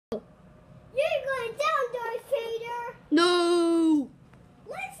No!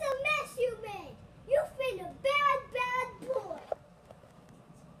 What's the mess you made? You've been a bad boy.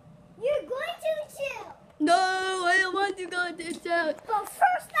 You're going to jail. No, I don't want to go to jail. But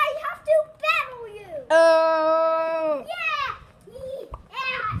first I have to battle you. Oh! Yeah.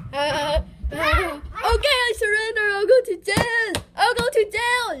 Okay, I surrender. I'll go to jail. I'll go to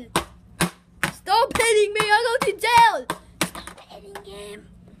jail. Stop hitting me. I'll go to jail. Stop hitting him.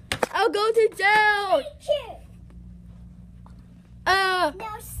 I'll go to jail.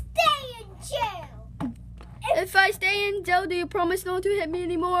 Now stay in jail. If I stay in jail, do you promise not to hit me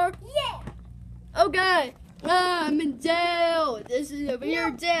anymore? Yeah. Okay. I'm in jail. This is a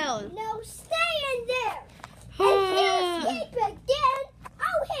weird jail. No, stay in there. If you escape again,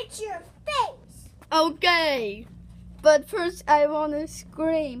 I'll hit your face. Okay. But first, I want to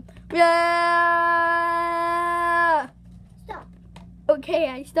scream. Yeah. Stop. Okay,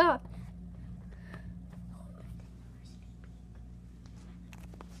 I stopped.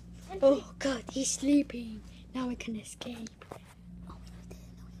 Oh God, he's sleeping. Now I can escape.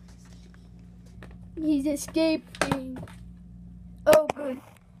 He's escaping. Oh good.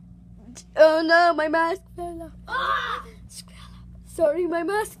 Oh no, my mask fell off. Ah! Sorry, my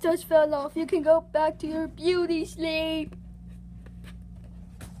mask just fell off. You can go back to your beauty sleep.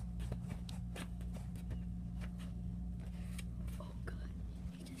 Oh God,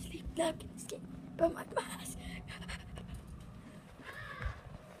 he just sleep. Now I can escape. But my mask.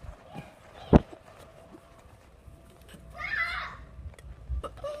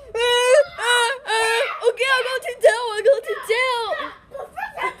 Okay, I'll go to jail. I'll go to jail. But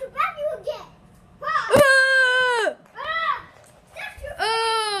first I have to bat you again.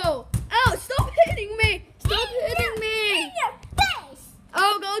 Oh! Ow! Stop hitting me! Stop hitting me! In your face.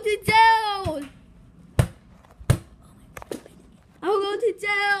 I'll go to jail. I'll go to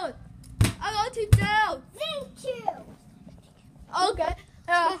jail. I'll go to jail. Thank you. Okay.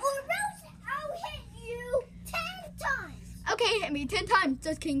 Or else I'll hit you 10 times. Okay, hit me 10 times.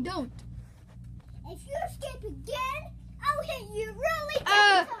 Just kidding, don't. If you escape again, I'll hit you really 10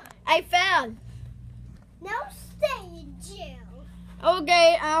 times. I fell. Now stay in jail.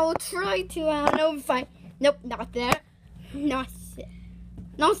 Okay, I'll try to. I don't know if I. Nope, not there. Not there.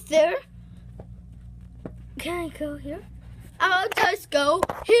 Not there. Can I go here? I'll just go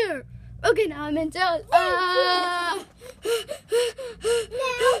here. Okay, now I'm in jail. Now, if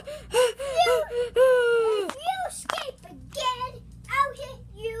you escape again, I'll hit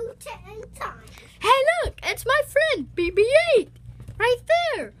you 10 times. Hey, look, it's my friend BB-8. Right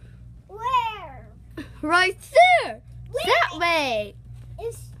there. Where? Right there. That way.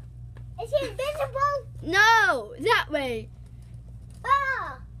 Is he invisible? No, that way.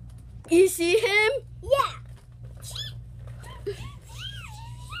 Ah, You see him? yeah.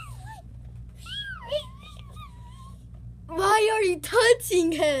 Why are you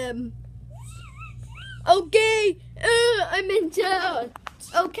touching him? Okay, I'm in jail.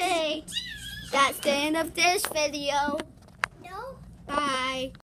 Okay, that's the end of this video. No. Bye.